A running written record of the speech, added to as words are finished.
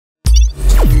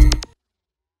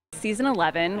season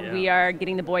 11. We are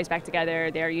getting the boys back together.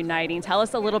 They're uniting. Tell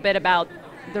us a little bit about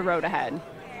the road ahead.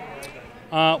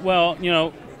 Well,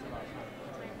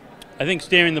 I think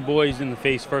staring the boys in the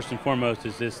face first and foremost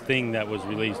is this thing that was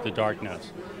released, the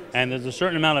darkness. And there's a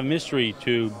certain amount of mystery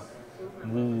to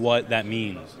what that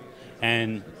means.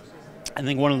 And I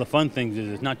think one of the fun things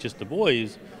is it's not just the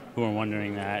boys who are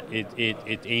wondering that.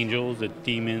 It's angels, it's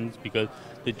demons, because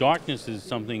the darkness is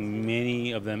something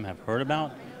many of them have heard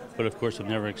about, but of course have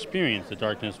never experienced. The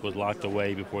darkness was locked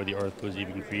away before the earth was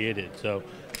even created. So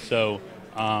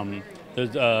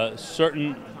there's a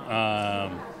certain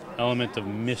element of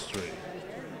mystery,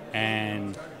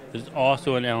 and there's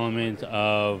also an element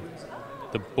of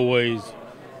the boys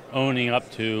owning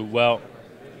up to, well,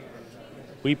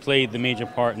 we played the major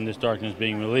part in this darkness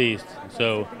being released,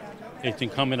 so it's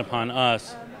incumbent upon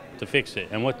us to fix it.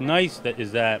 And what's nice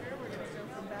is that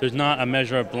there's not a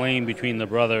measure of blame between the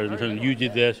brothers in terms of you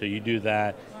did this or you do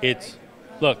that. It's,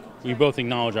 look, we both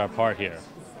acknowledge our part here,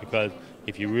 because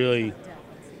if you really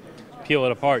peel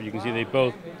it apart, you can see they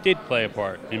both did play a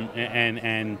part,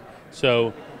 and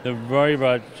so they're very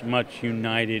much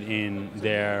united in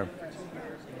their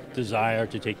desire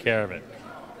to take care of it.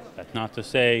 That's not to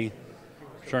say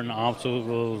certain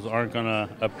obstacles aren't going to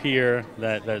appear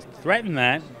that threaten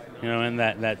that, and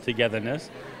that togetherness,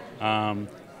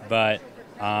 but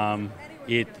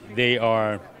they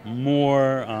are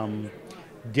more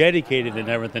dedicated than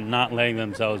ever than not letting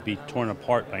themselves be torn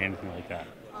apart by anything like that.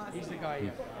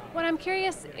 Well, I'm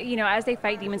curious, as they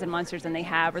fight demons and monsters, and they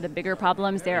have, or the bigger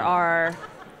problems, there are,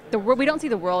 we don't see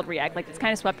the world react, like it's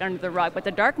kind of swept under the rug, but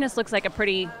the darkness looks like a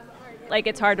pretty, like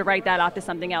it's hard to write that off to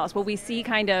something else. Will we see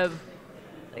kind of,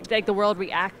 like the world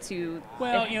react to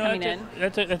coming in?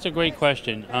 That's a great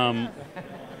question.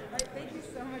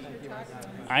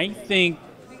 I think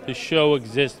the show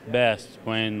exists best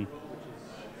when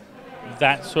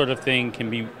that sort of thing can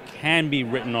be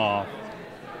written off.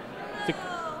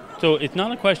 So it's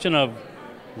not a question of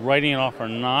writing it off or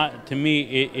not. To me,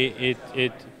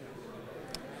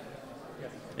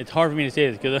 it's hard for me to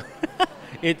say this because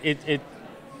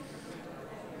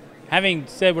having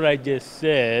said what I just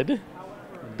said,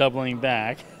 doubling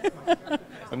back,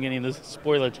 I'm getting into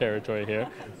spoiler territory here,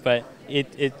 but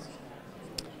it's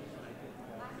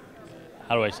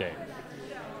how do I say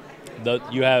it?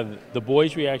 You have the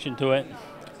boys' reaction to it,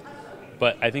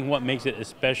 but I think what makes it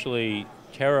especially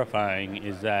terrifying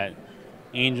is that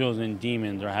angels and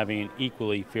demons are having an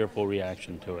equally fearful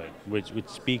reaction to it, which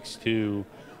speaks to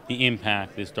the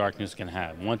impact this darkness can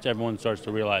have. Once everyone starts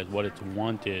to realize what its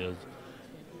want is,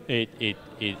 it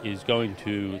is going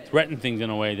to threaten things in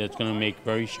a way that's going to make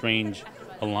very strange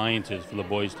alliances for the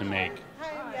boys to make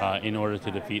in order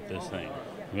to defeat this thing.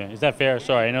 Okay. Is that fair?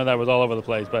 Sorry, I know that was all over the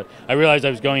place, but I realized I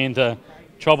was going into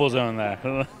trouble zone there.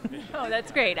 Oh, that's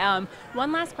great.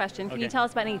 One last question. Can you tell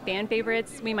us about any fan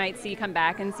favorites we might see come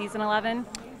back in season 11?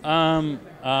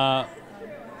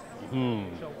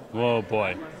 Whoa,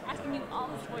 boy. Asking you all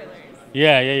the spoilers.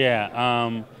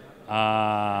 Yeah.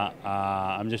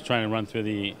 I'm just trying to run through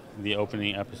the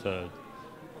opening episode.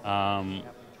 Can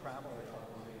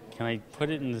I put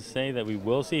it in to say that we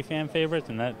will see fan favorites,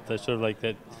 and that's sort of like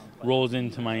that rolls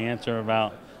into my answer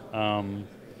about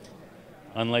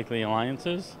unlikely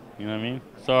alliances? You know what I mean?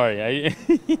 Sorry,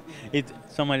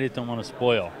 some I just don't want to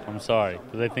spoil. I'm sorry,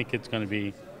 because I think it's going to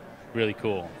be really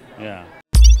cool. Yeah.